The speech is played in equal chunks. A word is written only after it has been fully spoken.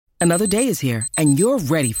Another day is here, and you're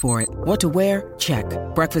ready for it. What to wear? Check.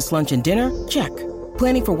 Breakfast, lunch, and dinner? Check.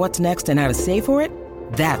 Planning for what's next and how to save for it?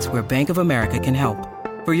 That's where Bank of America can help.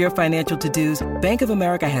 For your financial to-dos, Bank of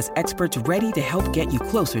America has experts ready to help get you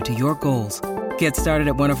closer to your goals. Get started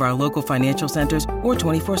at one of our local financial centers or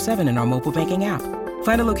 24/7 in our mobile banking app.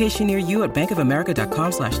 Find a location near you at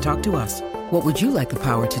bankofamerica.com/talktous. What would you like the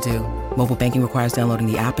power to do? Mobile banking requires downloading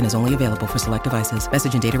the app and is only available for select devices.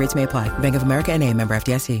 Message and data rates may apply. Bank of America N.A., member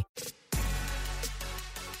FDIC.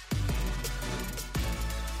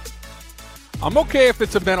 I'm okay if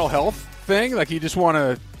it's a mental health thing, like you just want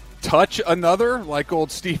to touch another, like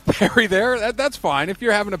old Steve Perry there. That's fine. If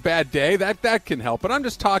you're having a bad day, that can help. But I'm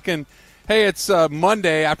just talking, hey, it's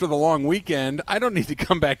Monday after the long weekend. I don't need to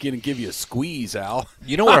come back in and give you a squeeze, Al.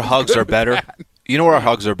 You know where hugs are better? You know where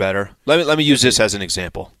hugs are better? Let me use this as an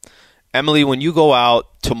example. Emily, when you go out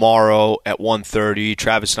tomorrow at 1:30,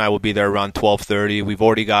 Travis and I will be there around 12:30. We've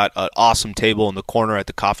already got an awesome table in the corner at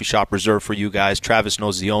the coffee shop reserved for you guys. Travis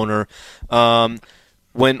knows the owner.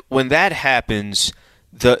 When that happens,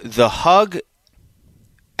 the hug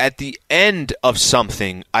at the end of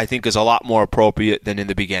something, I think, is a lot more appropriate than in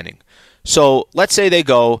the beginning. So let's say they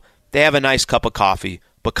have a nice cup of coffee,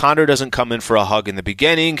 but Connor doesn't come in for a hug in the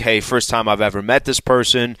beginning. Hey, first time I've ever met this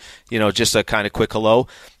person, just a kind of quick hello.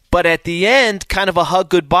 But at the end, kind of a hug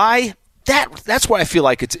goodbye, that's where I feel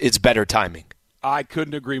like it's better timing. I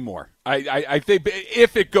couldn't agree more. I think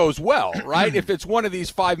if it goes well, right? If it's one of these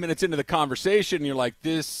 5 minutes into the conversation, and you're like,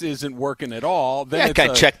 this isn't working at all. Then it's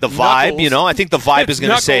kind of check the vibe. Knuckles. I think the vibe is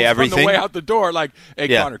going to say everything. On the way out the door, like, hey,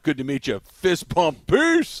 Connor, good to meet you. Fist pump,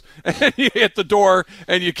 peace. And you hit the door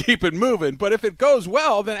and you keep it moving. But if it goes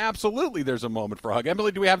well, then absolutely there's a moment for a hug.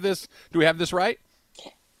 Emily, do we have this right?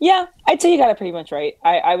 Yeah, I'd say you got it pretty much right.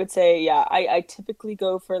 I would say, yeah, I typically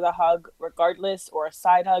go for the hug regardless, or a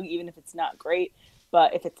side hug, even if it's not great.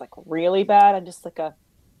 But if it's like really bad, I'm just like a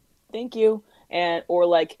thank you. Or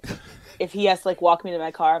like if he has to like walk me to my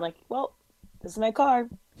car, I'm like, well, this is my car.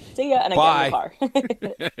 See ya. And I Bye. get in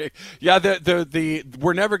the car. Yeah, the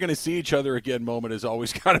we're never going to see each other again moment is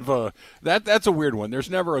always kind of that's a weird one. There's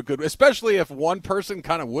never a good, especially if one person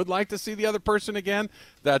kind of would like to see the other person again.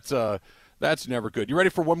 That's never good. You ready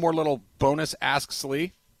for one more little bonus Ask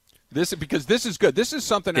Slee? Because this is good. This is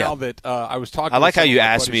something, Al, that I was talking about. I like how you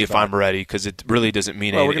asked me if I'm ready, because it really doesn't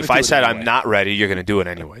mean anything. If I said I'm not ready, you're going to do it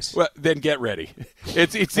anyways. Well, then get ready.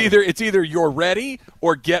 It's either you're ready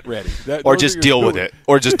or get ready. Or just deal with it.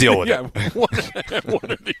 Or just deal with it.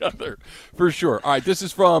 One or the other, for sure. All right, this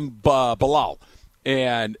is from Bilal,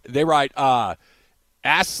 and they write,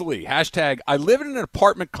 Ask Slee, hashtag, I live in an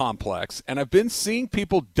apartment complex, and I've been seeing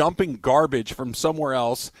people dumping garbage from somewhere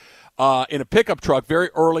else in a pickup truck very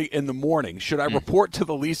early in the morning. Should I report to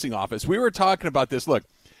the leasing office? We were talking about this. Look,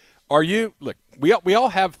 we all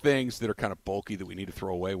have things that are kind of bulky that we need to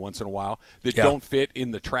throw away once in a while that don't fit in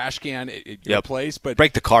the trash can at your place. But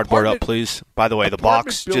break the cardboard up, please. By the way, the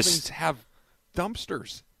box buildings have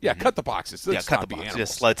dumpsters. Yeah, cut the boxes. Cut the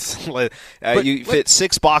boxes. You fit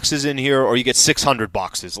 6 boxes in here, or you get 600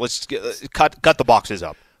 boxes. Let's cut the boxes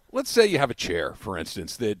up. Let's say you have a chair, for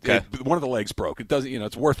instance, that one of the legs broke. It doesn't,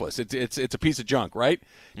 it's worthless. It's a piece of junk, right?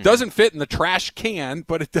 It doesn't fit in the trash can,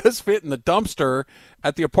 but it does fit in the dumpster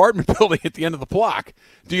at the apartment building at the end of the block.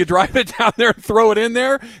 Do you drive it down there and throw it in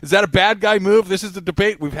there? Is that a bad guy move? This is the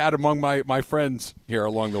debate we've had among my friends here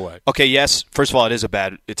along the way. Okay, yes. First of all, it's a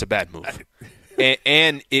bad move.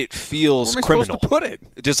 And it feels criminal. Supposed to put it?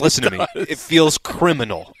 Just listen to me. It feels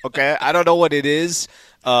criminal. Okay, I don't know what it is,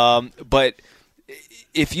 but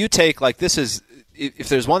if you take if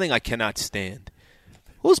there's one thing I cannot stand,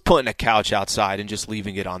 who's putting a couch outside and just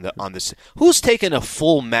leaving it on the who's taking a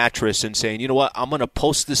full mattress and saying, you know what, I'm going to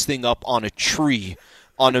post this thing up on a tree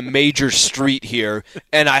on a major street here,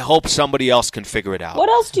 and I hope somebody else can figure it out. What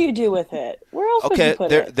else do you do with it? Where else would you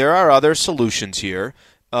put it? There are other solutions here.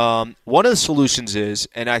 One of the solutions is,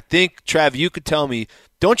 and I think, Trav, you could tell me,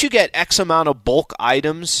 don't you get X amount of bulk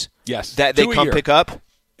items that they come pick up?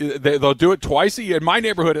 They'll do it twice a year. In my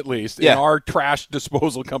neighborhood, at least, in our trash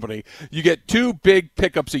disposal company, you get 2 big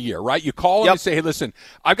pickups a year, right? You call them and say, hey, listen,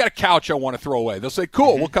 I've got a couch I want to throw away. They'll say,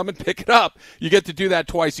 cool, we'll come and pick it up. You get to do that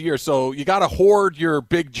twice a year. So you got to hoard your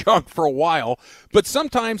big junk for a while. But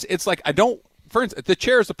sometimes it's like, for instance, the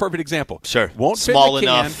chair is the perfect example. Sure. Won't Small fit in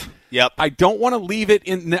the enough. can. Yep. I don't want to leave it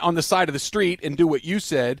on the side of the street and do what you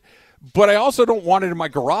said. But I also don't want it in my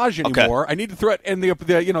garage anymore. Okay. I need to throw it in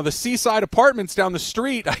the seaside apartments down the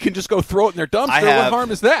street. I can just go throw it in their dumpster. What harm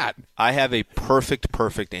is that? I have a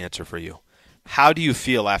perfect answer for you. How do you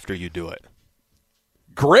feel after you do it?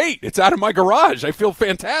 Great. It's out of my garage. I feel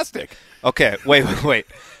fantastic. Okay, wait.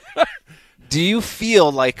 Do you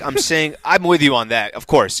feel like I'm saying – I'm with you on that, of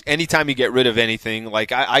course. Anytime you get rid of anything,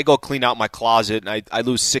 like I go clean out my closet and I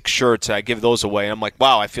lose 6 shirts and I give those away. And I'm like,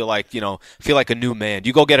 wow, I feel like a new man.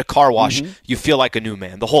 You go get a car wash, you feel like a new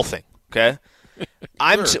man, the whole thing, okay?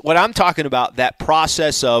 What I'm talking about, that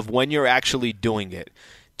process of when you're actually doing it.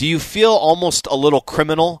 Do you feel almost a little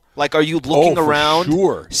criminal? Like, are you looking around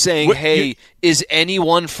saying, hey, is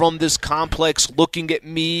anyone from this complex looking at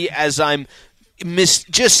me as I'm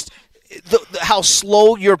how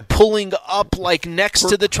slow you're pulling up, like, next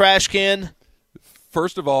to the trash can?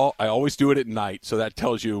 First of all, I always do it at night, so that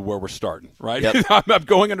tells you where we're starting, right? Yep. I'm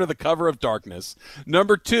going under the cover of darkness.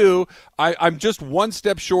 Number 2, I'm just one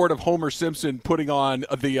step short of Homer Simpson putting on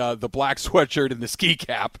the black sweatshirt and the ski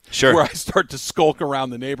cap, where I start to skulk around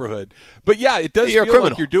the neighborhood. But, yeah, it does feel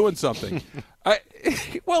like you're doing something. But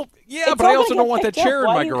I also don't want that chair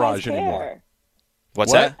in my garage anymore.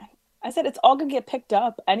 What's that? I said it's all going to get picked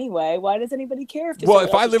up anyway. Why does anybody care?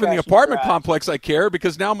 If I live in the apartment complex, I care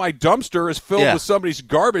because now my dumpster is filled with somebody's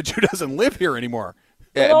garbage who doesn't live here anymore.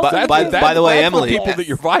 Yeah, by the way, Emily, people that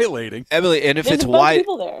you're violating. Emily, and if There's it's wide,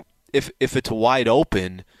 if it's wide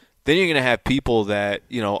open, then you're going to have people that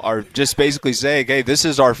are just basically saying, "Hey, this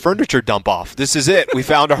is our furniture dump off. This is it. We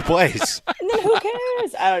found our place." And then who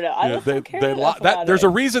cares? I don't know. I don't care. There's a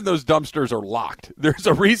reason those dumpsters are locked. There's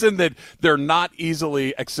a reason that they're not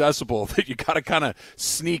easily accessible. That you got to kind of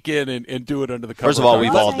sneak in and do it under the cover. First of all,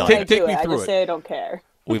 we've all done it. Take me I through just say I don't care.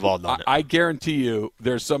 We've all done it. I guarantee you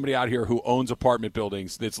there's somebody out here who owns apartment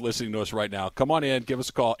buildings that's listening to us right now. Come on in. Give us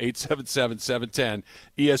a call,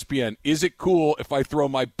 877-710-ESPN. Is it cool if I throw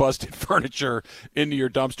my busted furniture into your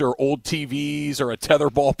dumpster, old TVs or a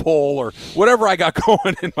tetherball pole or whatever I got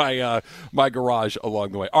going in my garage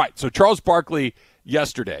along the way? All right, so Charles Barkley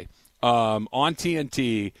yesterday on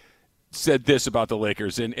TNT said this about the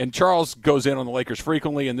Lakers. And Charles goes in on the Lakers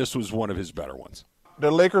frequently, and this was one of his better ones. The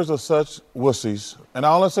Lakers are such wussies, and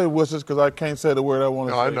I only say wussies because I can't say the word I want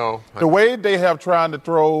to say. I know. The way they have tried to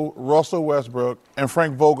throw Russell Westbrook and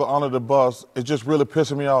Frank Vogel under the bus is just really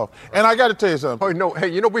pissing me off. And I got to tell you something. Oh no!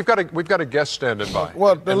 Hey, we've got a guest standing by.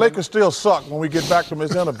 Well, the Lakers still suck when we get back from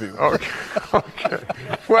this interview. Okay.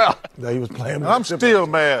 Well, he was playing. I'm still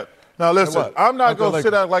mad. Now listen, I'm not going to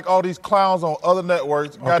sit out like all these clowns on other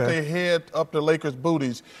networks got their head up the Lakers'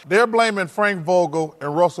 booties. They're blaming Frank Vogel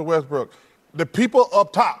and Russell Westbrook. The people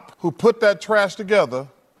up top who put that trash together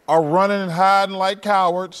are running and hiding like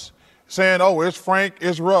cowards, saying, oh, it's Frank,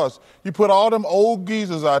 it's Russ. You put all them old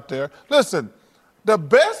geezers out there. Listen, the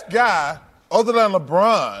best guy other than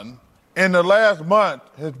LeBron in the last month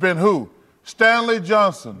has been who? Stanley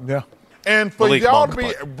Johnson. Yeah. And for y'all to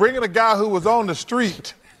be bringing a guy who was on the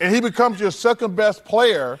street and he becomes your second best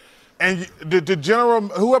player and the general,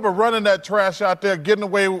 whoever running that trash out there getting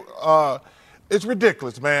away, it's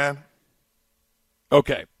ridiculous, man.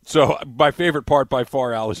 Okay, so my favorite part by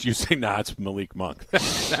far, Al, is you saying, nah, it's Malik Monk.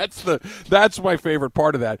 That's my favorite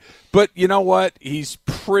part of that. But you know what? He's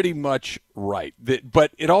pretty much right.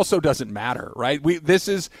 But it also doesn't matter, right? This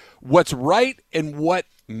is what's right and what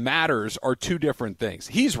matters are two different things.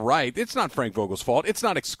 He's right. It's not Frank Vogel's fault. It's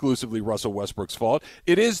not exclusively Russell Westbrook's fault.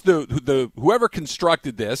 It is the whoever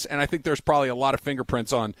constructed this, and I think there's probably a lot of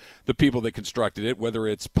fingerprints on the people that constructed it, whether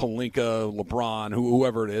it's Pelinka, LeBron,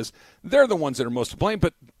 whoever it is. They're the ones that are most to blame,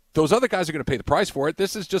 but those other guys are going to pay the price for it.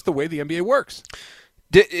 This is just the way the NBA works.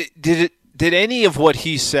 Did any of what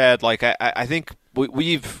he said, like I think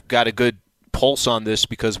we've got a good pulse on this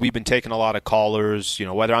because we've been taking a lot of callers,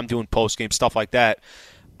 whether I'm doing post-game, stuff like that.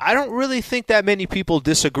 I don't really think that many people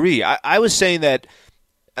disagree. I was saying that,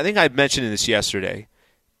 I think I mentioned this yesterday,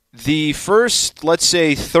 the first, let's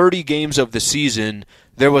say, 30 games of the season,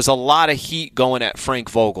 there was a lot of heat going at Frank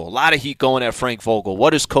Vogel.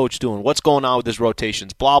 What is Coach doing? What's going on with his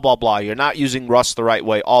rotations? Blah, blah, blah. You're not using Russ the right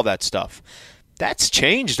way, all that stuff. That's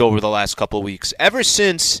changed over the last couple of weeks. Ever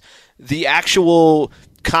since the actual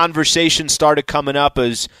conversation started coming up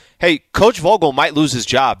as, hey, Coach Vogel might lose his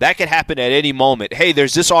job. That could happen at any moment. Hey,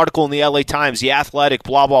 there's this article in the LA Times, The Athletic,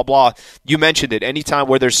 blah, blah, blah. You mentioned it. Anytime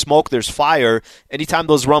where there's smoke, there's fire. Anytime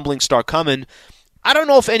those rumblings start coming, I don't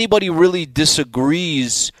know if anybody really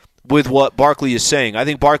disagrees with what Barkley is saying. I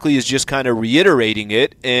think Barkley is just kind of reiterating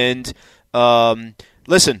it. And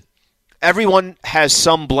listen, everyone has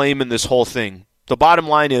some blame in this whole thing. The bottom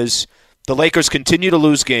line is the Lakers continue to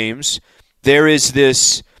lose games. There is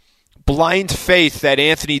this blind faith that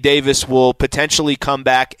Anthony Davis will potentially come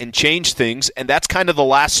back and change things, and that's kind of the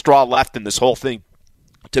last straw left in this whole thing.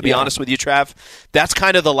 To be honest with you, Trav, that's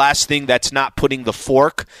kind of the last thing that's not putting the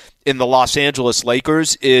fork in the Los Angeles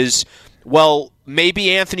Lakers is, well,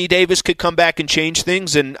 maybe Anthony Davis could come back and change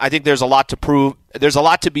things, and I think there's a lot to prove. There's a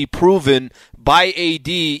lot to be proven by AD,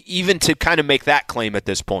 even to kind of make that claim at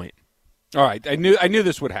this point. All right, I knew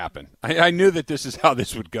this would happen. I knew that this is how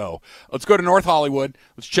this would go. Let's go to North Hollywood.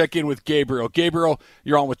 Let's check in with Gabriel. Gabriel,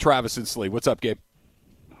 you're on with Travis and Slee. What's up, Gabe?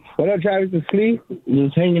 What up, Travis and Slee?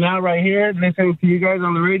 Just hanging out right here, listening to you guys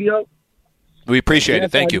on the radio. We appreciate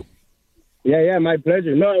it. Thank you. Yeah, my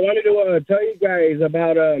pleasure. No, I wanted to tell you guys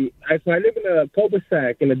about. I live in a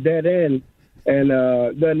cul-de-sac in a dead end, and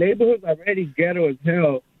the neighborhood's already ghetto as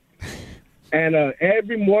hell. And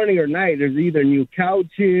every morning or night, there's either new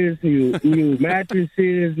couches, new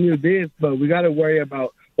mattresses, new this. But we got to worry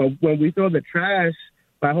about. But when we throw the trash,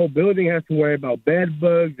 my whole building has to worry about bed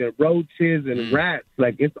bugs and roaches and rats.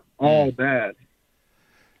 Like, it's all bad.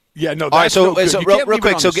 Yeah, no. That's all right, so real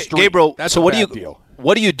quick. So Gabriel, that's so what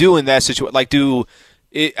do you do in that situation? Like,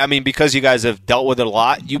 because you guys have dealt with it a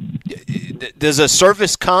lot, does a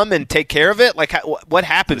service come and take care of it? Like, what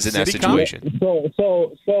happens in that situation? So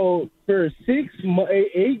for 6 months,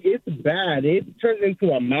 it's bad. It turns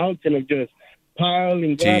into a mountain of just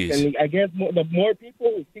piling up, and I guess the more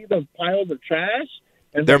people who see those piles of trash,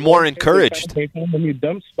 and they're more encouraged. They find a new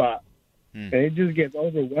dump spot, and it just gets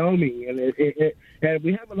overwhelming. And and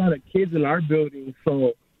we have a lot of kids in our building,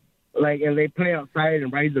 so and they play outside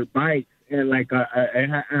and ride their bikes. And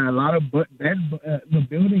a lot of the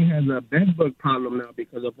building has a bed bug problem now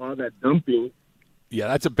because of all that dumping. Yeah,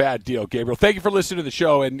 that's a bad deal, Gabriel. Thank you for listening to the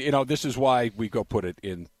show. And, this is why we go put it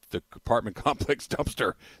in the apartment complex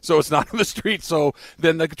dumpster, so it's not on the street. So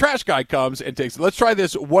then the trash guy comes and takes it. Let's try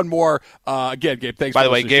this one more. Again, Gabe, thanks. By the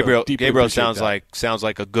way, Gabriel sounds that.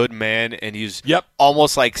 like a good man, and he's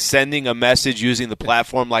almost like sending a message using the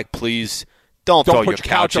platform like, please don't throw your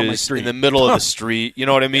couches in the middle of the street. You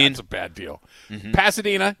know what I mean? That's a bad deal. Mm-hmm.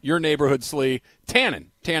 Pasadena, your neighborhood, Slee.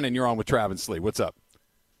 Tannen, you're on with Travis Slee. What's up?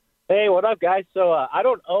 Hey, what up, guys? So I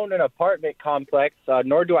don't own an apartment complex,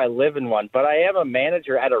 nor do I live in one, but I am a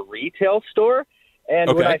manager at a retail store.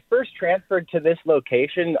 And when I first transferred to this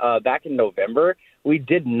location back in November, we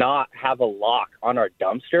did not have a lock on our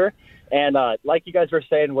dumpster. And like you guys were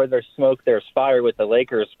saying, where there's smoke, there's fire with the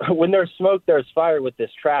Lakers. When there's smoke, there's fire with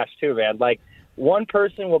this trash too, man. Like, one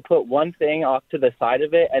person will put one thing off to the side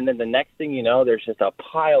of it, and then the next thing you know, there's just a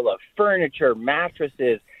pile of furniture,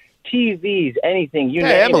 mattresses, TVs, anything.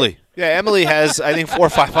 Emily has, I think, 4 or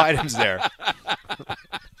 5 items there.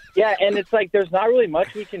 Yeah, and it's like there's not really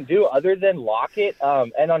much we can do other than lock it.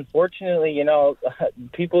 And unfortunately,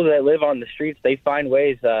 people that live on the streets, they find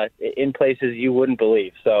ways in places you wouldn't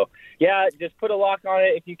believe. So, yeah, just put a lock on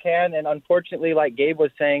it if you can. And unfortunately, like Gabe was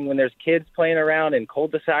saying, when there's kids playing around in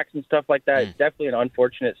cul-de-sacs and stuff like that, it's definitely an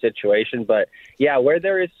unfortunate situation. But, yeah, where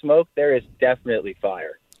there is smoke, there is definitely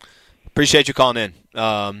fire. Appreciate you calling in.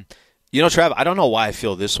 Trav, I don't know why I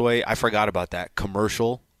feel this way. I forgot about that.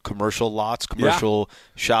 Commercial lots,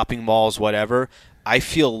 shopping malls, whatever. I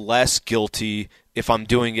feel less guilty if I'm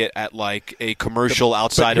doing it at like a commercial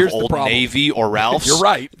outside of Old Navy or Ralph's. You're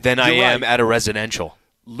right. Than I am at a residential.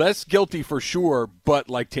 Less guilty for sure, but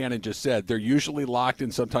like Tannen just said, they're usually locked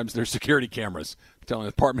and sometimes there's security cameras. I'm telling you,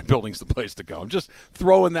 apartment building's the place to go. I'm just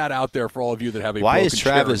throwing that out there for all of you that have a broken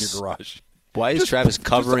chair in your garage. Why is Travis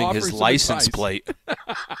covering his license plate?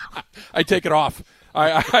 I take it off.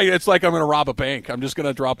 It's like I'm going to rob a bank. I'm just going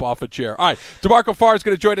to drop off a chair. All right, DeMarco Farr is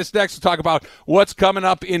going to join us next to talk about what's coming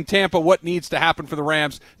up in Tampa, what needs to happen for the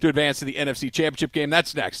Rams to advance to the NFC Championship game.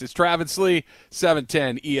 That's next. It's Travis Slee,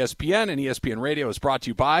 710 ESPN, and ESPN Radio is brought to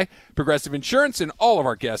you by Progressive Insurance, and all of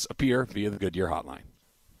our guests appear via the Goodyear Hotline.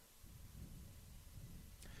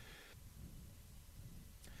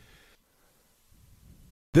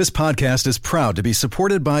 This podcast is proud to be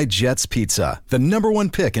supported by Jets Pizza, the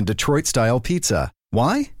 #1 pick in Detroit-style pizza.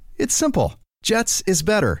 Why? It's simple. Jets is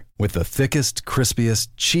better. With the thickest, crispiest,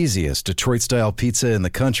 cheesiest Detroit-style pizza in the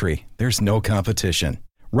country, there's no competition.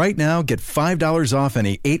 Right now, get $5 off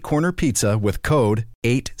any 8-corner pizza with code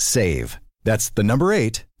 8SAVE. That's the number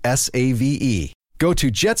 8, S-A-V-E. Go to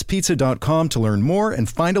jetspizza.com to learn more and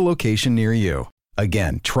find a location near you.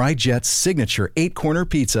 Again, try Jet's signature 8-corner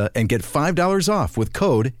pizza and get $5 off with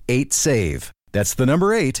code 8SAVE. That's the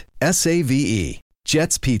number 8, S-A-V-E.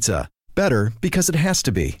 Jet's Pizza. Better because it has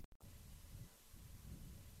to be.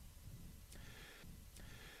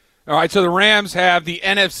 All right, so the Rams have the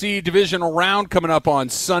NFC divisional round coming up on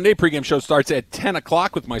Sunday. Pregame show starts at 10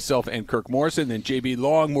 o'clock with myself and Kirk Morrison, then J.B.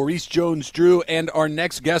 Long, Maurice Jones-Drew, and our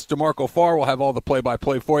next guest, DeMarco Farr. We'll have all the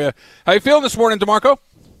play-by-play for you. How you feeling this morning, DeMarco?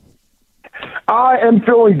 I am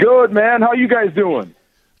feeling good, man. How you guys doing?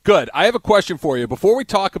 Good. I have a question for you. Before we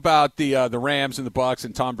talk about the Rams and the Bucs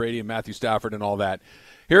and Tom Brady and Matthew Stafford and all that,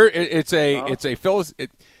 Here, it's a Phyllis.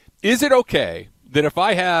 Is it okay that if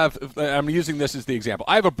I have, I'm using this as the example,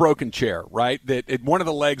 I have a broken chair, right? That one of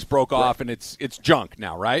the legs broke off and it's junk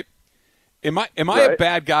now, right? Am I a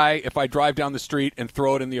bad guy if I drive down the street and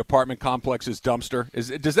throw it in the apartment complex's dumpster?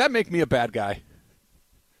 Does that make me a bad guy?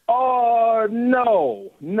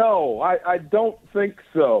 No, I don't think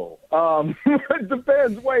so. It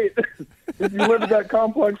depends. Wait, if you live in that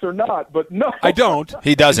complex or not, but no. I don't.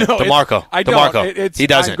 He doesn't, no, DeMarco. I don't. DeMarco. He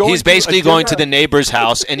doesn't. He's basically going to the neighbor's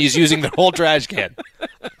house, and he's using the whole trash can.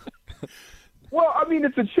 Well, I mean,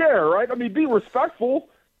 it's a chair, right? I mean, be respectful.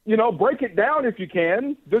 Break it down if you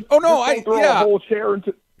can. Just throw a whole chair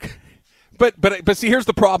into. But see, here's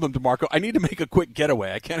the problem, DeMarco. I need to make a quick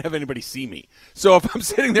getaway. I can't have anybody see me. So if I'm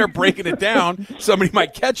sitting there breaking it down, somebody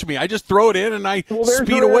might catch me. I just throw it in and I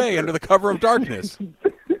speed away under the cover of darkness.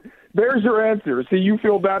 There's your answer. See, you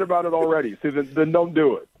feel bad about it already. See, then don't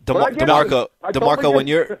do it. DeMarco,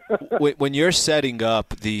 when you're setting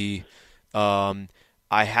up the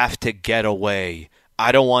I have to get away,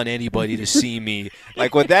 I don't want anybody to see me.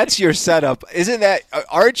 Like, when that's your setup,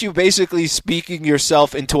 aren't you basically speaking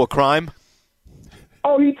yourself into a crime?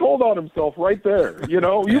 Oh, he told on himself right there. You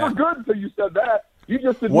were good until you said that. You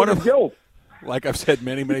just admitted guilt. Like I've said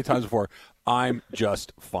many, many times before, I'm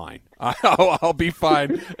just fine. I'll be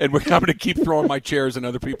fine, and I'm going to keep throwing my chairs in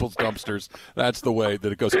other people's dumpsters. That's the way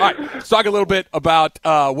that it goes. All right, let's talk a little bit about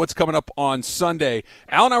what's coming up on Sunday.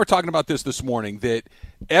 Al and I were talking about this morning, that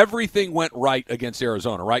everything went right against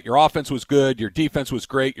Arizona, right? Your offense was good. Your defense was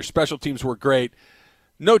great. Your special teams were great.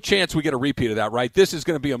 No chance we get a repeat of that, right? This is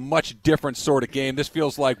going to be a much different sort of game. This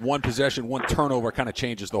feels like one possession, one turnover kind of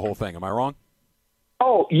changes the whole thing. Am I wrong?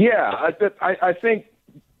 Oh, yeah. I think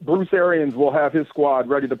Bruce Arians will have his squad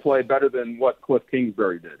ready to play better than what Cliff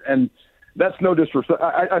Kingsbury did. And that's no disrespect.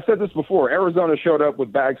 I said this before. Arizona showed up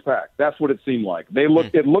with bags packed. That's what it seemed like.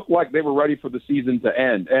 It looked like they were ready for the season to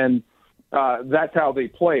end. And that's how they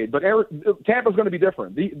played. But Tampa's going to be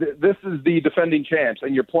different. This is the defending champs,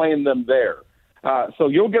 and you're playing them there. So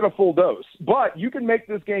you'll get a full dose. But you can make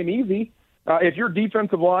this game easy. If your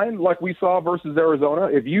defensive line, like we saw versus Arizona,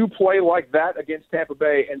 if you play like that against Tampa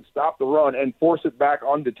Bay and stop the run and force it back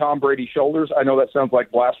onto Tom Brady's shoulders, I know that sounds like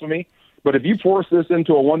blasphemy, but if you force this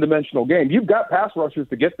into a one-dimensional game, you've got pass rushers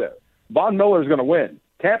to get there. Von Miller's going to win.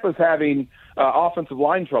 Tampa's having offensive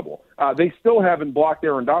line trouble. They still haven't blocked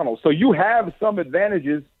Aaron Donald. So you have some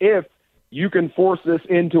advantages if you can force this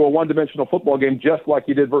into a one-dimensional football game just like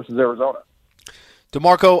you did versus Arizona.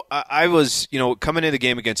 DeMarco, I was, coming in the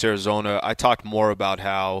game against Arizona, I talked more about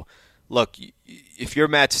how, look, if you're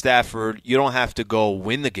Matt Stafford, you don't have to go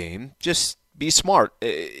win the game. Just be smart.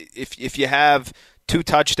 If you have 2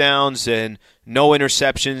 touchdowns and no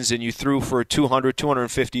interceptions and you threw for 200,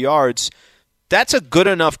 250 yards, that's a good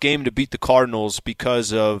enough game to beat the Cardinals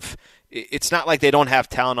because of it's not like they don't have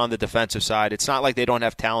talent on the defensive side. It's not like they don't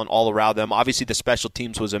have talent all around them. Obviously, the special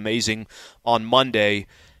teams was amazing on Monday.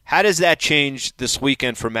 How does that change this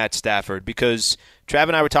weekend for Matt Stafford? Because Trav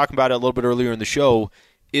and I were talking about it a little bit earlier in the show.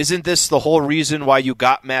 Isn't this the whole reason why you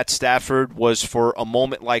got Matt Stafford was for a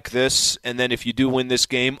moment like this? And then if you do win this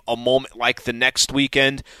game, a moment like the next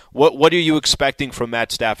weekend? What are you expecting from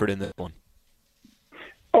Matt Stafford in this one?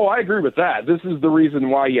 Oh, I agree with that. This is the reason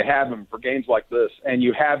why you have him for games like this, and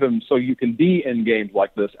you have him so you can be in games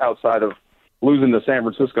like this outside of losing to San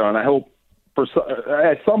Francisco. And I hope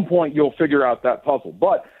at some point you'll figure out that puzzle.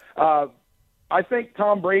 But I think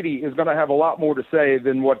Tom Brady is going to have a lot more to say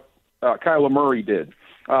than what Kyler Murray did.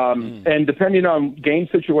 And depending on game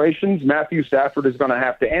situations, Matthew Stafford is going to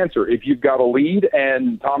have to answer. If you've got a lead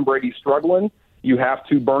and Tom Brady's struggling, you have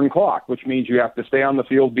to burn clock, which means you have to stay on the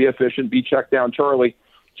field, be efficient, be check down Charlie.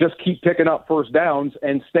 Just keep picking up first downs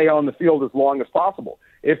and stay on the field as long as possible.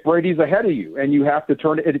 If Brady's ahead of you and you have to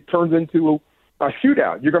it turns into a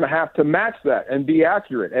shootout, you're going to have to match that and be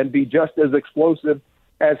accurate and be just as explosive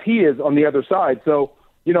as he is on the other side. So,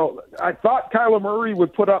 I thought Kyler Murray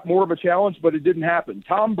would put up more of a challenge, but it didn't happen.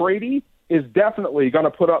 Tom Brady is definitely going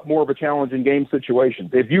to put up more of a challenge in game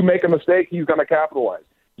situations. If you make a mistake, he's going to capitalize.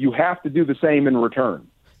 You have to do the same in return.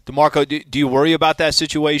 DeMarco, do you worry about that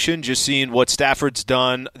situation, just seeing what Stafford's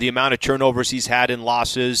done, the amount of turnovers he's had in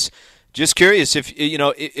losses? Just curious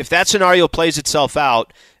if that scenario plays itself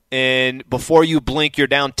out and before you blink you're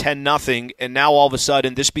down 10-0 and now all of a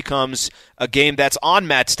sudden this becomes a game that's on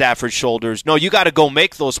Matt Stafford's shoulders. No, you got to go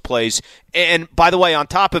make those plays. And by the way, on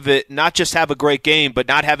top of it, not just have a great game but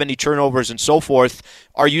not have any turnovers and so forth.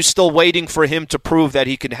 Are you still waiting for him to prove that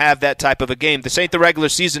he can have that type of a game? This ain't the regular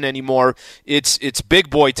season anymore. It's big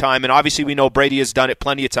boy time, and obviously we know Brady has done it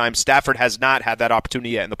plenty of times. Stafford has not had that opportunity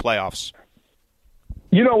yet in the playoffs.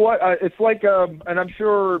 You know what? It's like, and I'm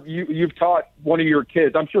sure you've taught one of your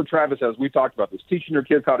kids. I'm sure Travis has. We've talked about this, teaching your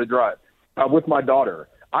kids how to drive. With my daughter,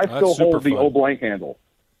 I still hold the old blank handle.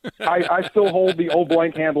 I still hold the old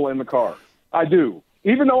blank handle in the car. I do.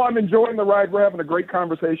 Even though I'm enjoying the ride, we're having a great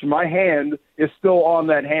conversation, my hand is still on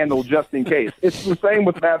that handle just in case. It's the same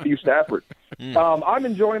with Matthew Stafford. I'm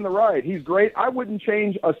enjoying the ride. He's great. I wouldn't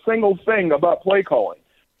change a single thing about play calling,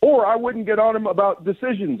 or I wouldn't get on him about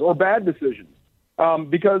decisions or bad decisions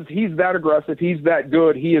because he's that aggressive. He's that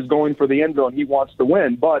good. He is going for the end zone. He wants to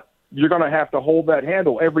win, but you're going to have to hold that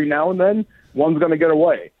handle. Every now and then, one's going to get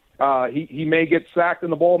away. He may get sacked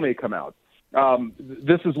and the ball may come out.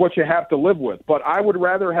 This is what you have to live with. But I would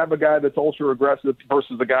rather have a guy that's ultra aggressive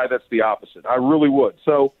versus a guy that's the opposite. I really would.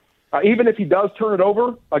 So even if he does turn it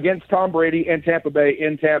over against Tom Brady and Tampa Bay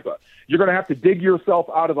in Tampa, you're going to have to dig yourself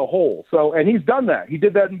out of the hole. So, and he's done that. He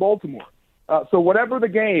did that in Baltimore. So whatever the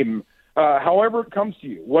game, however it comes to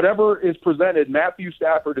you, whatever is presented, Matthew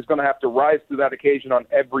Stafford is going to have to rise to that occasion on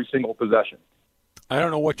every single possession. I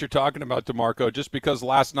don't know what you're talking about, DeMarco, just because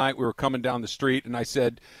last night we were coming down the street and I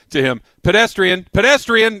said to him, pedestrian,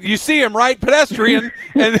 you see him, right? Pedestrian.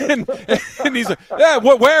 and he's like, yeah,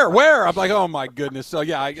 where? I'm like, oh, my goodness. So,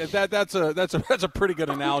 yeah, that's a pretty good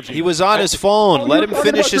analogy. He was on his phone. Let him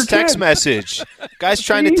finish his text message. Guy's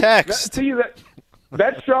trying to text.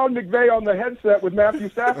 That's Sean McVay on the headset with Matthew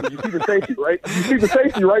Stafford. You see the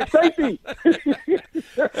safety, right? Safety.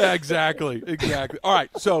 Exactly. All right,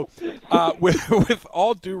 so with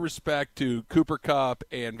all due respect to Cooper Kupp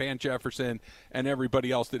and Van Jefferson and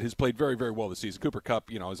everybody else that has played very, very well this season, Cooper Kupp,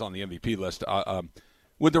 is on the MVP list.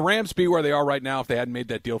 Would the Rams be where they are right now if they hadn't made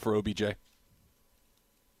that deal for OBJ?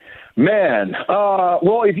 Man,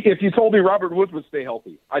 well, if you told me Robert Woods would stay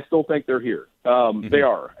healthy, I still think they're here. They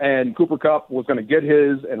are, and Cooper Kupp was going to get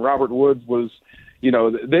his, and Robert Woods was,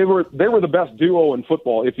 they were the best duo in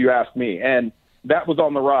football, if you ask me, and that was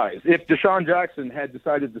on the rise. If Deshaun Jackson had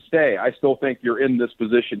decided to stay, I still think you're in this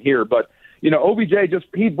position here. But OBJ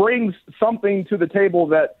he brings something to the table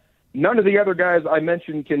that none of the other guys I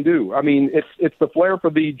mentioned can do. I mean, it's the flair for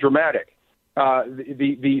the dramatic.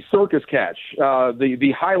 The circus catch,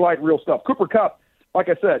 the highlight reel stuff. Cooper Kupp, like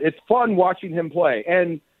I said, it's fun watching him play.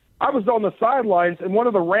 And I was on the sidelines, and one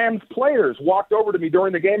of the Rams players walked over to me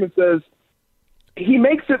during the game and says, he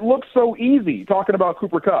makes it look so easy, talking about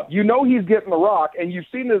Cooper Kupp. He's getting the rock, and you've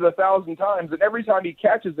seen it 1,000 times, and every time he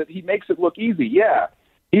catches it, he makes it look easy. Yeah,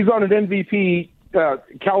 he's on an MVP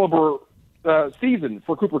caliber season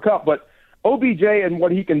for Cooper Kupp, but OBJ and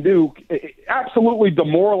what he can do absolutely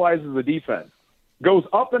demoralizes the defense. Goes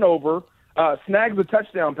up and over, snags a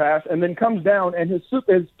touchdown pass, and then comes down, and his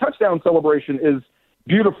touchdown celebration is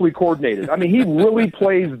beautifully coordinated. I mean, he really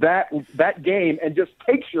plays that game and just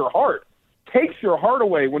takes your heart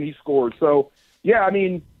away when he scores. So, yeah, I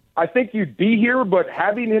mean, I think you'd be here, but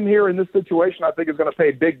having him here in this situation, I think is going to pay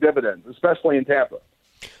big dividends, especially in Tampa.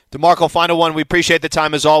 DeMarco, final one. We appreciate the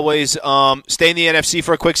time as always. Stay in the NFC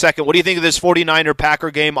for a quick second. What do you think of this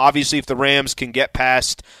 49er-Packer game? Obviously, if the Rams can get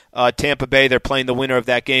past Tampa Bay, they're playing the winner of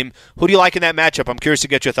that game. Who do you like in that matchup? I'm curious to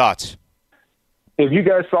get your thoughts. If you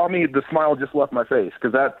guys saw me, the smile just left my face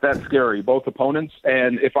because that's scary, both opponents.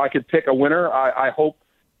 And if I could pick a winner, I hope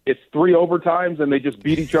it's 3 overtimes and they just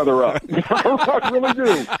beat each other up. I really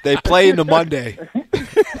do. They play into Monday.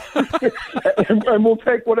 and we'll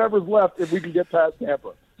take whatever's left if we can get past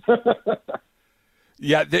Tampa.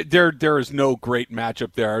 Yeah, there is no great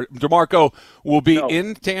matchup there. DeMarco will be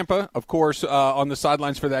in Tampa, of course, on the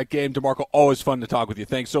sidelines for that game. DeMarco, always fun to talk with you.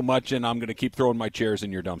 Thanks so much, and I'm going to keep throwing my chairs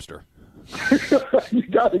in your dumpster. You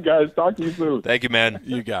got it, guys. Talk to you soon. Thank you, man.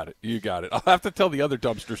 You got it. I'll have to tell the other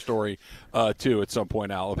dumpster story, too, at some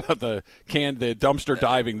point, Al, about the dumpster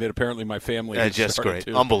diving that apparently my family has just great.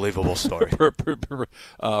 Unbelievable story.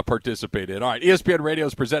 Participate in. All right, ESPN Radio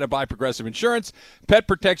is presented by Progressive Insurance. Pet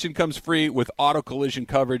protection comes free with auto collision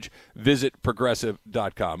coverage. Visit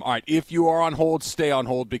Progressive.com. All right, if you are on hold, stay on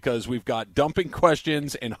hold because we've got dumping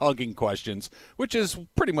questions and hugging questions, which is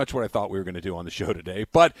pretty much what I thought we were going to do on the show today.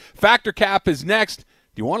 But Factor Cap is next.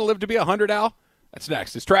 Do you want to live to be 100, Al? That's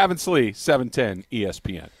next. It's Travis Lee, 710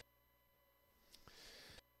 ESPN.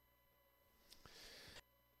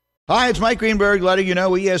 Hi, it's Mike Greenberg letting you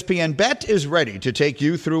know ESPN Bet is ready to take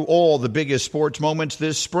you through all the biggest sports moments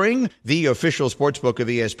this spring. The official sportsbook of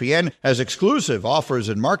ESPN has exclusive offers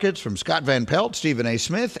and markets from Scott Van Pelt, Stephen A.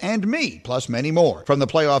 Smith, and me, plus many more. From the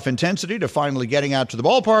playoff intensity to finally getting out to the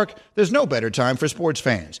ballpark, there's no better time for sports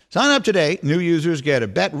fans. Sign up today. New users get a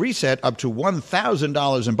bet reset up to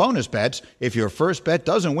 $1,000 in bonus bets if your first bet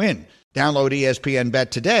doesn't win. Download ESPN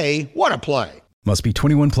Bet today. What a play. Must be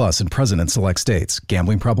 21 plus and present in select states.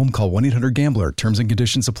 Gambling problem? Call 1-800-GAMBLER. Terms and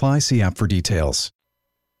conditions apply. See app for details.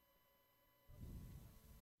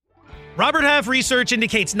 Robert Half research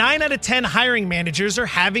indicates 9 out of 10 hiring managers are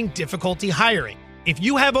having difficulty hiring. If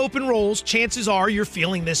you have open roles, chances are you're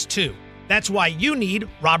feeling this too. That's why you need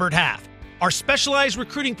Robert Half. Our specialized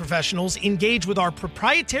recruiting professionals engage with our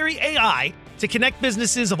proprietary AI to connect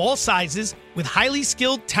businesses of all sizes with highly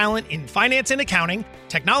skilled talent in finance and accounting,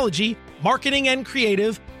 technology, marketing and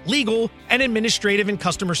creative, legal, and administrative and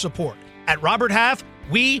customer support. At Robert Half,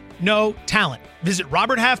 we know talent. Visit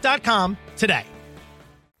roberthalf.com today.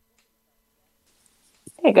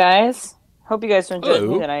 Hey guys, hope you guys are enjoying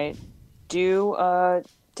Hello. me. And I do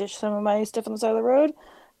ditch some of my stuff on the side of the road,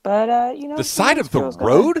 but the side of the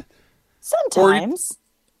road? Sometimes. Like,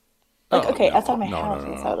 Oh, okay, no, outside my no, house, no,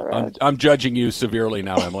 on the no, side of the no. road. I'm judging you severely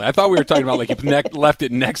now, Emily. I thought we were talking about like you left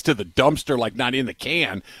it next to the dumpster, like not in the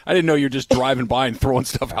can. I didn't know you're just driving by and throwing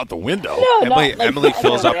stuff out the window. No, Emily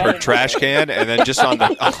fills up her trash can and then just on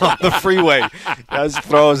the freeway just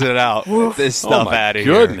throws it out. This stuff out of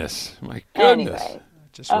here. My goodness. Anyway,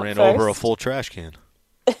 Just ran over a full trash can.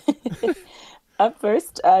 Up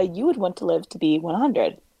first, you would want to live to be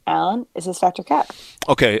 100. Alan, is this factor cap?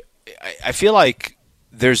 Okay, I feel like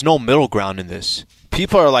there's no middle ground in this.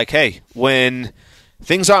 People are like, hey, when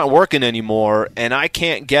things aren't working anymore and I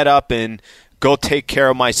can't get up and go take care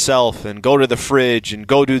of myself and go to the fridge and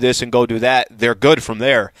go do this and go do that, they're good from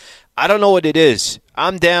there. I don't know what it is.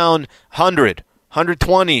 I'm down 100.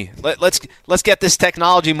 120. Let's get this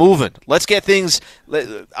technology moving. Let's get things.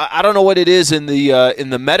 I don't know what it is in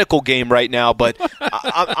the medical game right now, but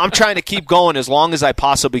I'm trying to keep going as long as I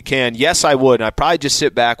possibly can. Yes, I would. I'd probably just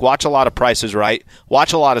sit back, watch a lot of Price is Right,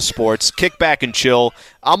 watch a lot of sports, kick back and chill.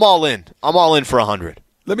 I'm all in. I'm all in for 100.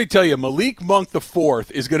 Let me tell you, Malik Monk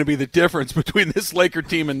IV is going to be the difference between this Laker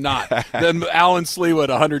team and not. Then Alan Slewa at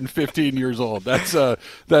 115 years old. That's what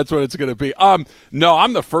it's going to be. No,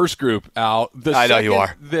 I'm the first group, Al. I know you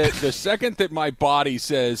are. The second that my body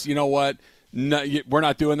says, you know what, no, we're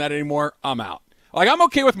not doing that anymore, I'm out. Like, I'm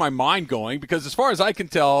okay with my mind going because as far as I can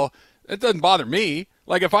tell, it doesn't bother me.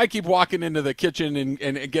 Like, if I keep walking into the kitchen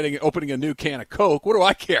and opening a new can of Coke, what do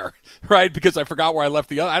I care, right? Because I forgot where I left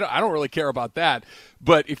the other. I don't really care about that.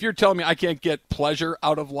 But if you're telling me I can't get pleasure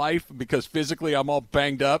out of life because physically I'm all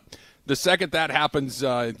banged up, the second that happens,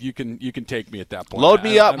 you can take me at that point. Load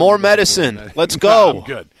me up, more medicine. Let's go.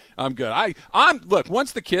 I'm good. Look,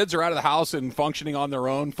 once the kids are out of the house and functioning on their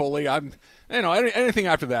own fully, anything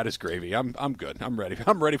after that is gravy. I'm good. I'm ready.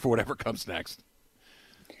 I'm ready for whatever comes next.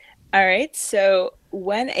 All right, so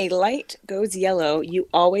when a light goes yellow, you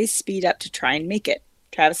always speed up to try and make it.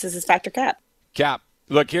 Travis, this is factor cap. Cap.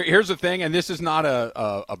 Look, here's the thing, and this is not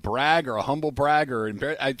a brag or a humble brag or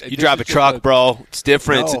you drive a truck, bro. It's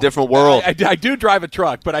different. No, it's a different world. I do drive a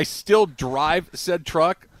truck, but I still drive said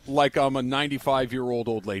truck like I'm a 95-year-old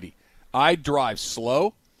old lady. I drive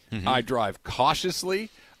slow. Mm-hmm. I drive cautiously.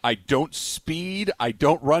 I don't speed. I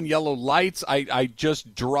don't run yellow lights. I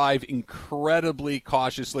just drive incredibly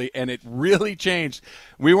cautiously, and it really changed.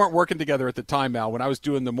 We weren't working together at the time, Al. When I was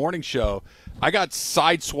doing the morning show, I got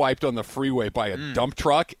sideswiped on the freeway by a dump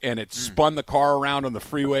truck, and it spun the car around on the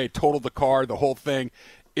freeway, totaled the car, the whole thing.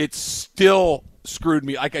 It still screwed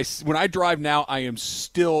me. When I drive now, I am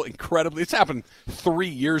still incredibly – it's happened 3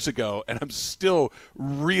 years ago, and I'm still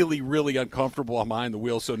really, really uncomfortable behind the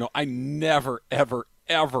wheel. So, no, I never, ever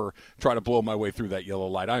try to blow my way through that yellow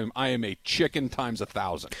light. I am a chicken times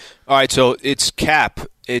 1,000. All right, so it's cap.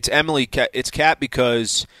 It's Emily. It's cap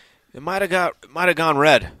because it might have gone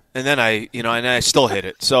red, and then I still hit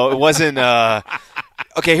it. So it wasn't.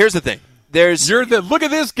 Okay, here's the thing. Look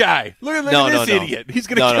at this guy. Look at this idiot. He's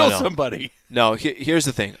going to kill somebody. No, here's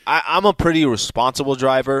the thing. I'm a pretty responsible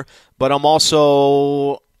driver, but I'm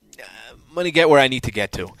also I'm going to get where I need to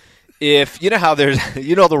get to. If you know how there's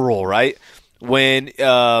the rule, right? When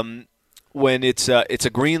it's a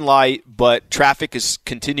green light, but traffic is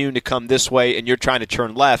continuing to come this way, and you're trying to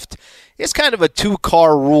turn left, it's kind of a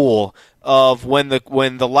 2-car rule of when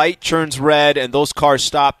the light turns red and those cars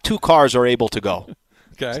stop, 2 cars are able to go.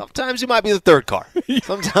 Okay. Sometimes you might be the 3rd car.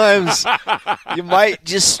 Sometimes you might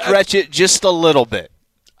just stretch it just a little bit.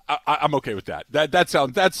 I'm okay with that. That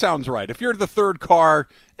sounds right. If you're the 3rd car,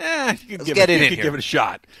 you can give it a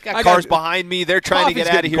shot. Got cars behind me. They're trying to get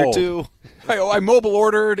out of here cold. Too. I mobile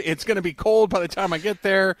ordered. It's going to be cold by the time I get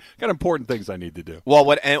there. Got important things I need to do. Well,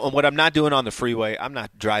 what I'm not doing on the freeway, I'm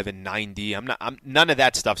not driving 90. None of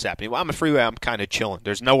that stuff's happening. Well, on the freeway, I'm kind of chilling.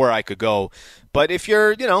 There's nowhere I could go. But if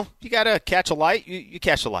you're, you got to catch a light, you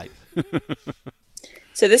catch a light.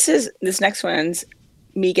 So this next one's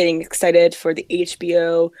me getting excited for the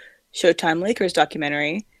HBO Showtime Lakers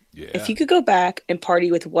documentary. Yeah. If you could go back and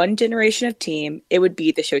party with one generation of team, it would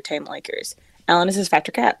be the Showtime Lakers. Alan, is this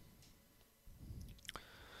Factor Cap?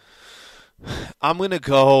 I'm going to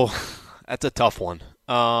go – that's a tough one.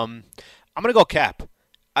 I'm going to go Cap.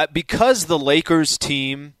 Because the Lakers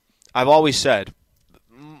team, I've always said,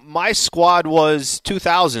 my squad was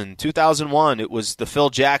 2000, 2001. It was the Phil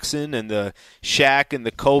Jackson and the Shaq and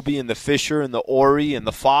the Kobe and the Fisher and the Ori and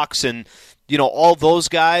the Fox and, all those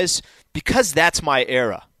guys. Because that's my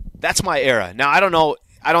era. That's my era. Now, I don't know.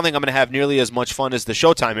 I don't think I'm going to have nearly as much fun as the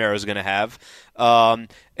Showtime era is going to have.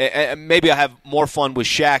 Maybe I have more fun with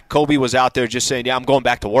Shaq. Kobe was out there just saying, I'm going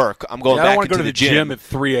back to work. I'm going back into the gym. I don't want to go to the gym at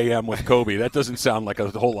 3 a.m. with Kobe. That doesn't sound like a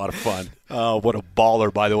whole lot of fun. Oh, what a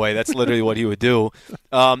baller, by the way. That's literally what he would do.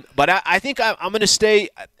 But I think I'm going to stay.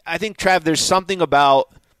 I think, Trav, there's something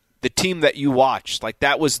about the team that you watched. Like,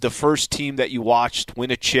 that was the first team that you watched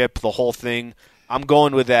win a chip, the whole thing. I'm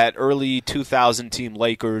going with that early 2000 team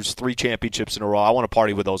Lakers, 3 championships in a row. I want to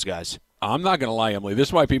party with those guys. I'm not going to lie, Emily.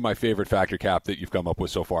 This might be my favorite Factor Cap that you've come up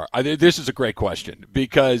with so far. This is a great question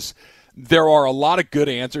because there are a lot of good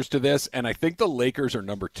answers to this, and I think the Lakers are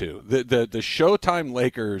number 2. The Showtime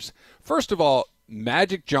Lakers, first of all,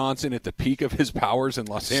 Magic Johnson at the peak of his powers in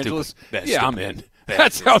Los Angeles. I'm in.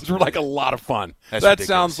 That sounds like a lot of fun. That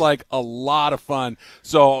sounds like a lot of fun.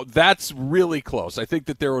 So that's really close. I think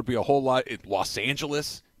that there would be a whole lot in Los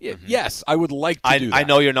Angeles. Yes, I would like to do that. I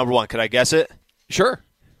know you're number 1. Could I guess it? Sure.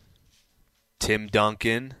 Tim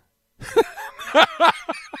Duncan.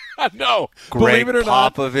 No. Greg Believe it or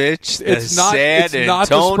Popovich. Not, it's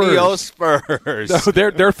not Antonio the Spurs. No,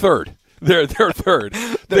 they're third. They're third.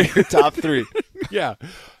 They're your top 3. Yeah.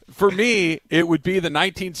 For me, it would be the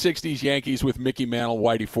 1960s Yankees with Mickey Mantle,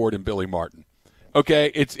 Whitey Ford, and Billy Martin.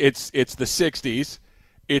 Okay, it's the 60s.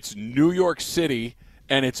 It's New York City,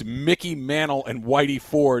 and it's Mickey Mantle and Whitey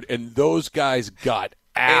Ford, and those guys got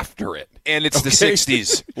after it. And it's the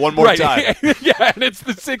 60s. One more time. Yeah, and it's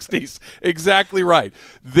the 60s. Exactly right.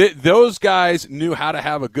 Those guys knew how to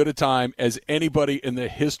have a good a time as anybody in the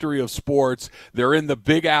history of sports. They're in the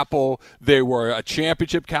Big Apple. They were a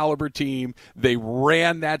championship caliber team. They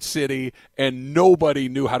ran that city, and nobody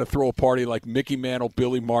knew how to throw a party like Mickey Mantle,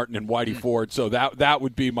 Billy Martin, and Whitey Ford. So that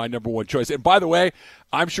would be my number 1 choice. And by the way,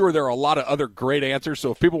 I'm sure there are a lot of other great answers.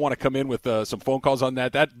 So if people want to come in with some phone calls on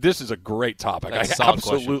that this is a great topic. I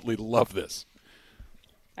absolutely love this.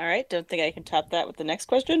 All right. Don't think I can top that with the next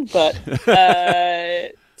question. But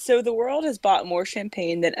so the world has bought more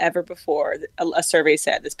champagne than ever before, a survey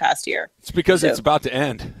said this past year. It's because it's about to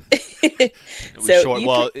end.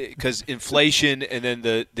 Because inflation and then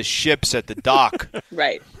the ships at the dock.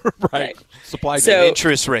 Right. Supply chain.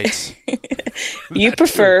 Interest rates. You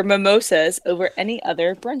prefer mimosas over any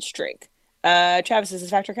other brunch drink. Travis, this is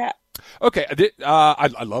Factor Cap. Okay,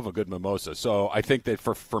 I love a good mimosa, so I think that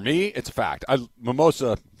for me, it's a fact.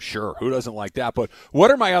 Mimosa, sure, who doesn't like that? But what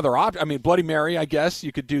are my other options? I mean, Bloody Mary, I guess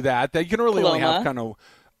you could do that. You can really only have kind of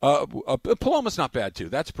Paloma's not bad too.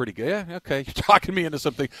 That's pretty good. Yeah, okay, you're talking me into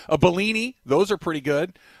something. A Bellini, those are pretty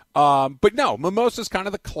good. But no, mimosa's kind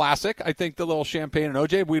of the classic. I think the little champagne and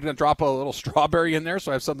OJ, we're going to drop a little strawberry in there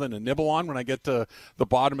so I have something to nibble on when I get to the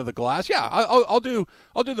bottom of the glass. Yeah, I'll do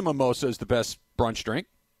the mimosa as the best brunch drink.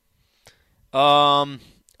 All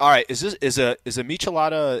right, is a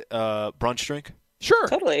michelada brunch drink? Sure.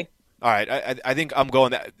 Totally. All right, I think I'm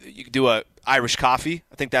going that. You could do a Irish coffee.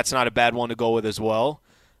 I think that's not a bad one to go with as well.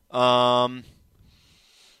 I'm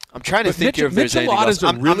trying to think if there's anything else.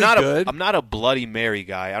 I'm not a Bloody Mary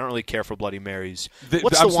guy. I don't really care for Bloody Marys.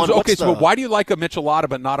 What's the one? Okay, so why do you like a michelada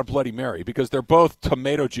but not a Bloody Mary? Because they're both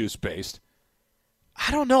tomato juice based.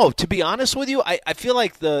 I don't know. To be honest with you, I feel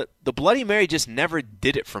like the Bloody Mary just never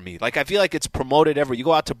did it for me. Like, I feel like it's promoted everywhere. You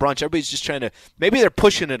go out to brunch, everybody's just trying to – maybe they're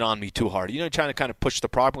pushing it on me too hard. Trying to kind of push the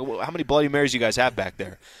product. How many Bloody Marys you guys have back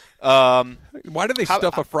there? Why do they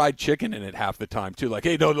stuff a fried chicken in it half the time, too? Like,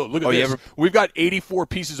 hey, no, look at this. We've got 84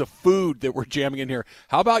 pieces of food that we're jamming in here.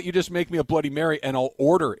 How about you just make me a Bloody Mary and I'll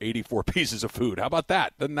order 84 pieces of food? How about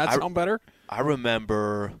that? Doesn't that sound better? I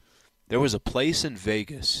remember there was a place in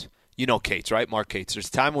Vegas – you know Cates, right? Mark Cates. There's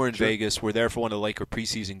a time we're in Vegas. We're there for one of the Laker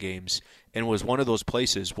preseason games, and it was one of those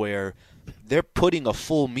places where they're putting a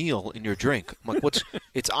full meal in your drink. I'm like,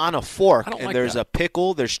 it's on a fork, and there's a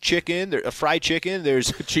pickle, there's chicken, a fried chicken, there's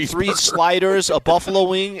 3 sliders, a buffalo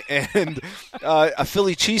wing, and a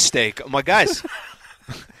Philly cheesesteak. I'm like, guys,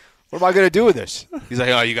 what am I going to do with this? He's like,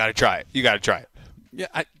 oh, you got to try it. You got to try it. Yeah,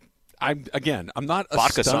 I'm not a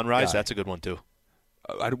Vodka stunt Sunrise. guy. That's a good one too.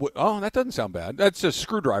 That doesn't sound bad. That's a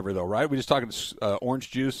screwdriver, though, right? We're just talking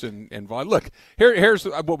orange juice and vodka. Look, here's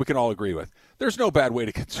what we can all agree with. There's no bad way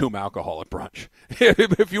to consume alcohol at brunch.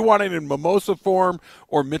 If you want it in mimosa form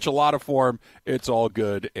or michelada form, it's all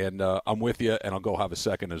good. And I'm with you, and I'll go have a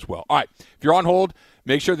second as well. All right, if you're on hold,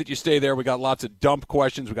 make sure that you stay there. We got lots of dump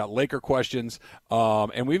questions. We got Laker questions.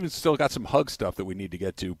 And we even still got some hug stuff that we need to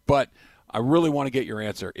get to. But I really want to get your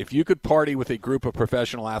answer. If you could party with a group of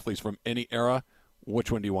professional athletes from any era,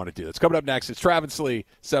 which one do you want to do? It's coming up next. It's Travis Lee,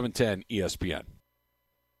 710 ESPN.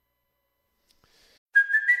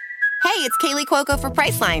 Hey, it's Kaylee Cuoco for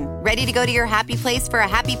Priceline. Ready to go to your happy place for a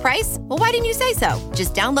happy price? Well, why didn't you say so?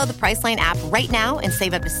 Just download the Priceline app right now and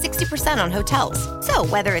save up to 60% on hotels. So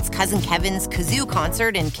whether it's Cousin Kevin's Kazoo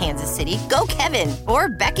Concert in Kansas City, go Kevin, or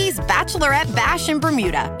Becky's Bachelorette Bash in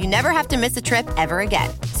Bermuda, you never have to miss a trip ever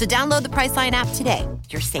again. So download the Priceline app today.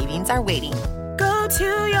 Your savings are waiting. Go to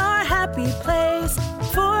your happy place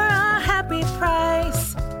for a happy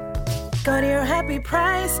price. Go to your happy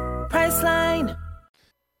price, Priceline.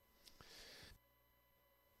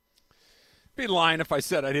 I'd be lying if I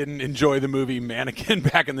said I didn't enjoy the movie Mannequin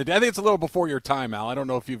back in the day. I think it's a little before your time, Al. I don't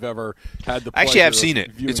know if you've ever had the pleasure. Actually, I've seen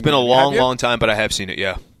it. It's been a long time, but I have seen it,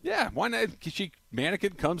 yeah. Yeah, why not?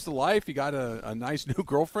 Mannequin comes to life. You got a nice new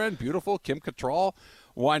girlfriend, beautiful, Kim Cattrall.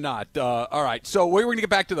 Why not? All right, so we're going to get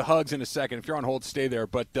back to the hugs in a second. If you're on hold, stay there.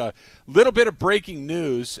 But little bit of breaking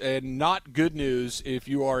news, and not good news if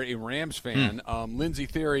you are a Rams fan. Lindsey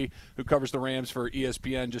Theory, who covers the Rams for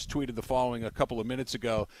ESPN, just tweeted the following a couple of minutes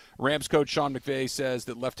ago. Rams coach Sean McVay says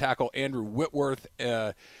that left tackle Andrew Whitworth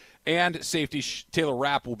and safety Taylor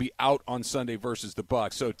Rapp will be out on Sunday versus the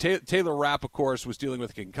Bucs. So Taylor Rapp, of course, was dealing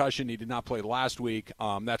with a concussion. He did not play last week.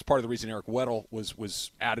 That's part of the reason Eric Weddle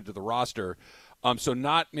was added to the roster. So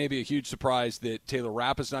not maybe a huge surprise that Taylor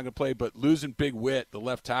Rapp is not going to play, but losing Big Whit, the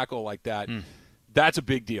left tackle like that, that's a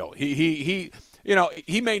big deal. He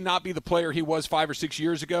may not be the player he was 5 or 6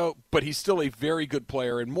 years ago, but he's still a very good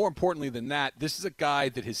player. And more importantly than that, this is a guy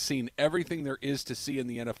that has seen everything there is to see in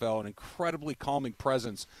the NFL, an incredibly calming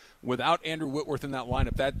presence. Without Andrew Whitworth in that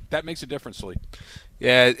lineup, that makes a difference, Lee.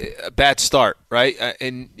 Yeah, a bad start, right?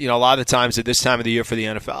 And, a lot of the times at this time of the year for the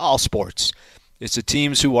NFL, all sports, it's the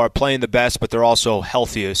teams who are playing the best, but they're also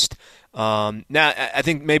healthiest. Now, I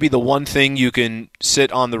think maybe the one thing you can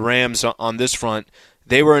sit on the Rams on this front,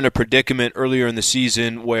 they were in a predicament earlier in the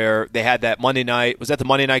season where they had that Monday night. Was that the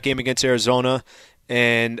Monday night game against Arizona?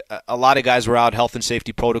 And a lot of guys were out, health and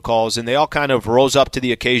safety protocols, and they all kind of rose up to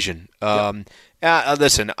the occasion.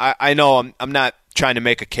 Listen, I know I'm not trying to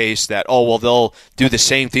make a case that, they'll do the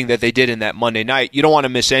same thing that they did in that Monday night. You don't want to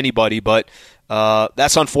miss anybody, but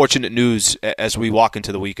that's unfortunate news as we walk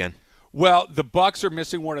into the weekend. Well, the Bucs are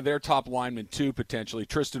missing one of their top linemen too, potentially.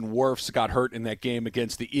 Tristan Wirfs got hurt in that game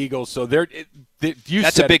against the Eagles, so that's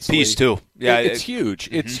a big piece too. Yeah, it's huge.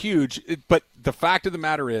 It's huge. But the fact of the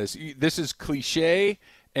matter is, this is cliche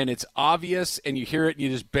and it's obvious, and you hear it and you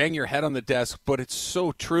just bang your head on the desk. But it's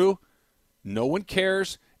so true. No one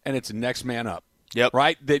cares, and it's next man up. Yep.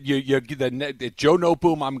 Right? That Joe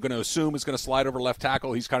Noteboom, I'm going to assume, is going to slide over left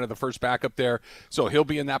tackle. He's kind of the first backup there, so he'll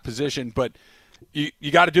be in that position. But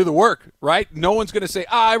you got to do the work, right? No one's going to say,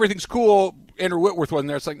 everything's cool. Andrew Whitworth wasn't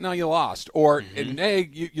there. It's like, no, you lost. Or, hey,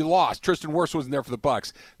 you lost. Tristan Wirfs wasn't there for the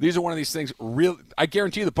Bucs. These are one of these things. I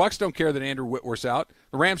guarantee you the Bucs don't care that Andrew Whitworth's out.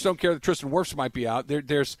 The Rams don't care that Tristan Wirfs might be out.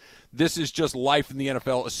 This is just life in the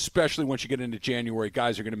NFL, especially once you get into January.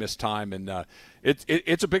 Guys are going to miss time, and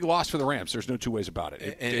it's a big loss for the Rams. There's no two ways about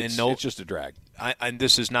it. It's just a drag. And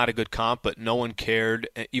this is not a good comp, but no one cared.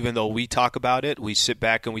 Even though we talk about it, we sit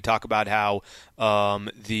back and we talk about how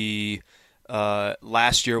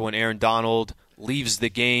last year when Aaron Donald leaves the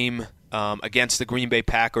game against the Green Bay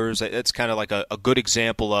Packers, that's kind of like a good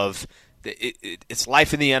example of it's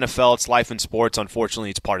life in the NFL, it's life in sports.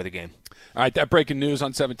 Unfortunately, it's part of the game. All right, that breaking news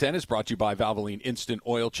on 710 is brought to you by Valvoline Instant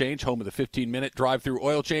Oil Change, home of the 15-minute drive-through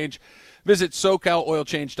oil change. Visit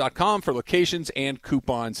SoCalOilChange.com for locations and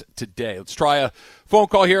coupons today. Let's try a phone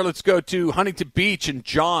call here. Let's go to Huntington Beach and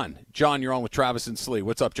John. John, you're on with Travis and Slee.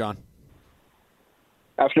 What's up, John?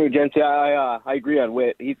 Afternoon, gents. I agree on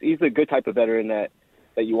Witt. He's a good type of veteran that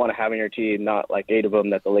you want to have on your team, not like 8 of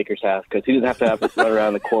them that the Lakers have, because he doesn't have to run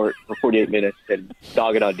around the court for 48 minutes and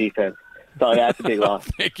dog it on defense. So that's a big loss.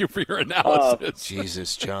 Thank you for your analysis.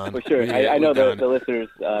 Jesus, John. For sure. I know the listeners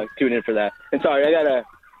tune in for that. And sorry, I got a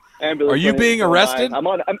ambulance. Are you being arrested?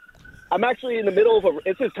 I'm actually in the middle of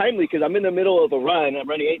it's just timely because I'm in the middle of a run. I'm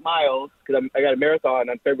running 8 miles because I got a marathon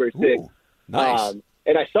on February 6th. Ooh, nice.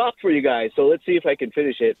 And I stopped for you guys, so let's see if I can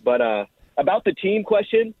finish it. But about the team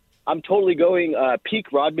question, I'm totally going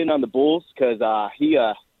peak Rodman on the Bulls because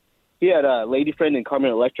he he had a lady friend in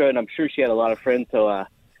Carmen Electra, and I'm sure she had a lot of friends. So I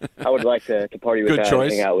would like to party with Good that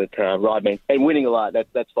choice. and hang out with Rodman and winning a lot.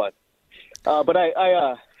 That's fun. But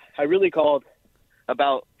I really called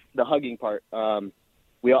about the hugging part. I'm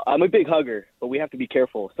a big hugger, but we have to be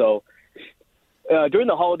careful. So during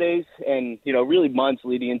the holidays and, really months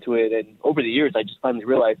leading into it and over the years, I just finally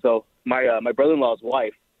realized. So my brother-in-law's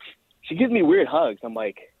wife, she gives me weird hugs. I'm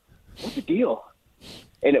like, what's the deal?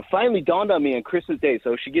 And it finally dawned on me on Christmas Day.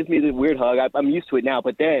 So she gives me the weird hug. I'm used to it now,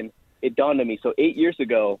 but then it dawned on me. So 8 years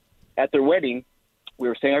ago at their wedding, we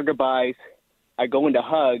were saying our goodbyes. I go in to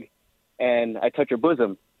hug, and I touch her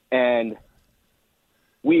bosom. And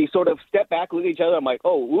we sort of step back, look at each other. I'm like,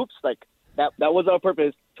 oh, oops, like that wasn't on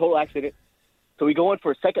purpose, total accident. So we go in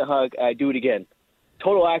for a second hug, and I do it again.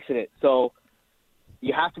 Total accident. So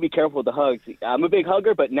you have to be careful with the hugs. I'm a big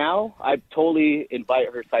hugger, but now I totally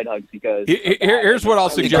invite her side hugs because here's what I'll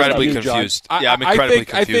suggest. Incredibly to you, confused. John. I'm incredibly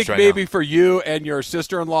confused I think right maybe now. for you and your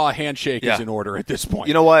sister-in-law, a handshake is in order at this point.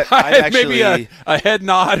 You know what? I actually maybe a head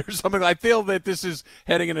nod or something. I feel that this is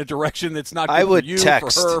heading in a direction that's not good for you,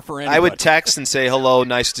 text. for her, for anybody. I would text and say hello,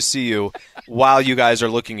 nice to see you, while you guys are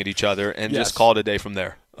looking at each other, and just call it a day from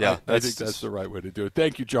there. Yeah, I think that's the right way to do it.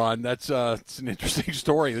 Thank you, John. That's it's an interesting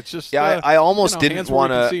story. It's just I almost didn't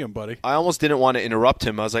want to see him, buddy. I almost didn't want to interrupt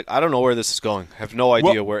him. I was like, I don't know where this is going. I have no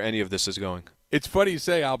idea where any of this is going. It's funny you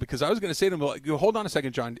say, Al, because I was going to say to him, like, hold on a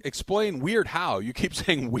second, John. Explain weird how. You keep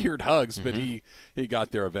saying weird hugs, but he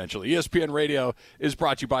got there eventually. ESPN Radio is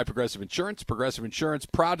brought to you by Progressive Insurance. Progressive Insurance,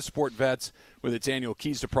 proud to support vets with its annual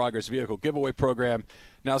Keys to Progress vehicle giveaway program.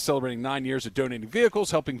 Now celebrating 9 years of donating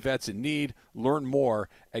vehicles, helping vets in need. Learn more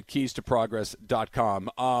at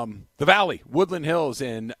keystoprogress.com. The Valley, Woodland Hills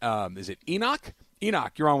in, is it Enoch?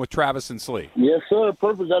 Enoch, you're on with Travis and Slee. Yes, sir.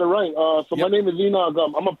 Perfect. Got it right. So my name is Enoch.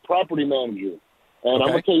 I'm a property manager, and I'm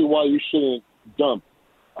going to tell you why you shouldn't dump.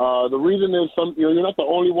 The reason is you're not the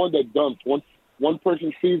only one that dumps. Once one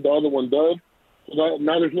person sees, the other one does. So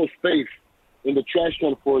now there's no space in the trash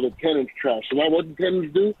can for the tenants' trash. So now what the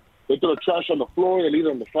tenants do, they throw the trash on the floor, they leave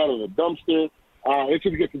it on the side of the dumpster. It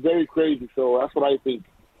just gets very crazy. So that's what I think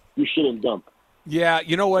you shouldn't dump. Yeah,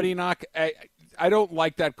 you know what, Enoch? I don't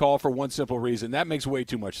like that call for one simple reason. That makes way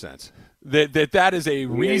too much sense. That is a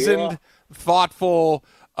reasoned, thoughtful,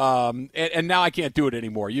 and now I can't do it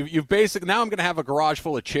anymore. You've basically now I'm going to have a garage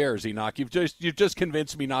full of chairs, Enoch. You've just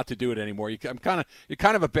convinced me not to do it anymore. You're kind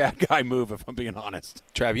of a bad guy move, if I'm being honest.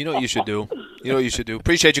 Trav, you know what you should do?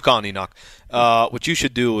 Appreciate you calling, Enoch. What you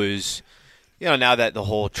should do is, now that the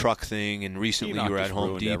whole truck thing and recently Enoch you were at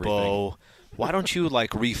Home Depot, why don't you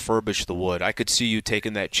refurbish the wood? I could see you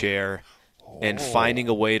taking that chair and finding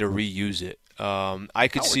a way to reuse it. I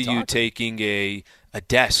could see you taking a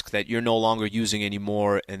desk that you're no longer using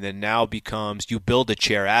anymore, and then now becomes you build a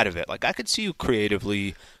chair out of it. Like I could see you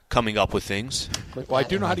creatively coming up with things. Well, I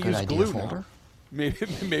do know how to use glue now.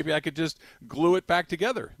 Maybe I could just glue it back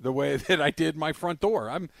together the way that I did my front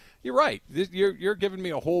door. You're right. You're giving me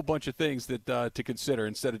a whole bunch of things that to consider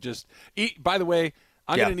instead of just eat. By the way,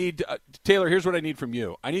 I'm going to need Taylor. Here's what I need from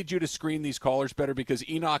you. I need you to screen these callers better because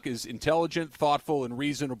Enoch is intelligent, thoughtful, and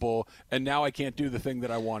reasonable. And now I can't do the thing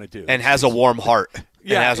that I want to do. And has a warm heart.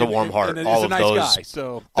 Yeah, a warm heart. And all he's of a nice those. Guy,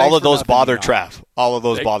 so all of those nothing, bother Enoch. Trav. All of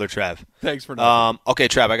those bother Trav. Thanks for nothing. Okay,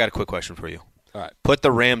 Trav. I got a quick question for you. All right. Put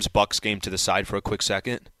the Rams-Bucks game to the side for a quick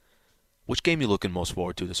second. Which game you looking most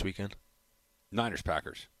forward to this weekend?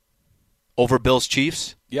 Niners-Packers. Over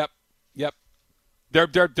Bills-Chiefs? Yep.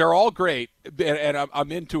 They're all great, and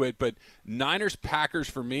I'm into it. But Niners-Packers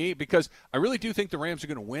for me, because I really do think the Rams are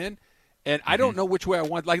going to win, and I don't know which way I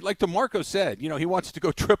want. Like DeMarco said, he wants to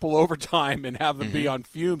go triple overtime and have them be on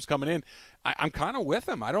fumes coming in. I'm kind of with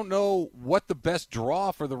him. I don't know what the best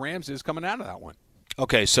draw for the Rams is coming out of that one.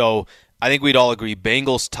 Okay, so I think we'd all agree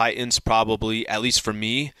Bengals-Titans probably, at least for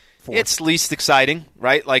me, it's least exciting,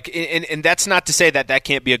 right? And that's not to say that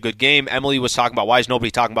can't be a good game. Emily was talking about why is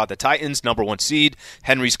nobody talking about the Titans, number 1 seed,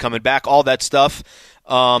 Henry's coming back, all that stuff.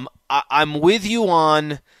 I'm with you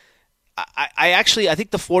on I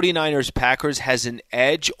think the 49ers-Packers has an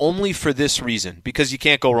edge only for this reason, because you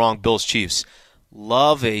can't go wrong, Bills-Chiefs.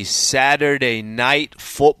 Love a Saturday night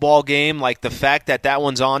football game, like the fact that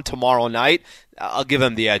one's on tomorrow night. I'll give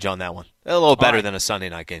them the edge on that one. A little better than a Sunday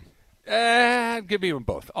night game. Give me them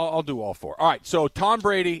both. I'll do all four. All right, so Tom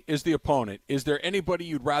Brady is the opponent. Is there anybody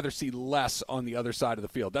you'd rather see less on the other side of the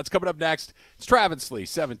field? That's coming up next. It's Travis Lee,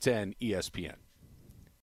 710 ESPN.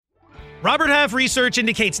 Robert Half research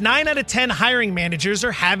indicates 9 out of 10 hiring managers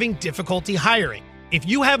are having difficulty hiring. If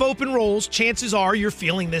you have open roles, chances are you're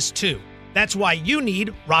feeling this too. That's why you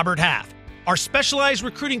need Robert Half. Our specialized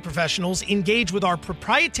recruiting professionals engage with our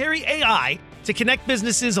proprietary AI to connect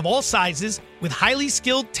businesses of all sizes with highly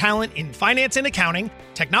skilled talent in finance and accounting,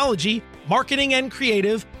 technology, marketing and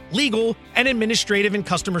creative, legal, and administrative and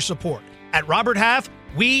customer support. At Robert Half,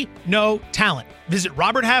 we know talent. Visit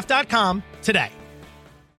roberthalf.com today.